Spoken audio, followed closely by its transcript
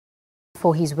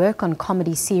for his work on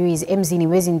comedy series Emzini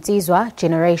Wezinsizwa,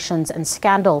 Generations and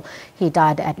Scandal. He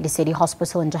died at Lesedi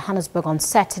Hospital in Johannesburg on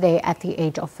Saturday at the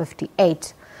age of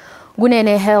 58.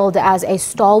 Kunene, hailed as a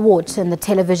stalwart in the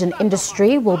television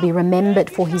industry, will be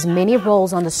remembered for his many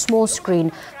roles on the small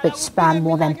screen, which span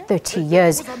more than 30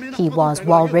 years. He was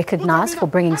well recognized for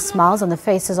bringing smiles on the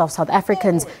faces of South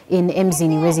Africans in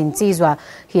Emzini Wezinsizwa.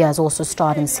 He has also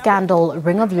starred in Scandal,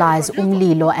 Ring of Lies,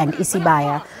 Umlilo and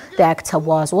Isibaya. The actor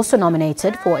was also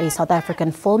nominated for a South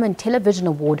African Film and Television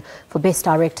Award for Best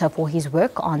Director for his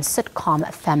work on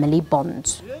sitcom Family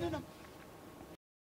Bond.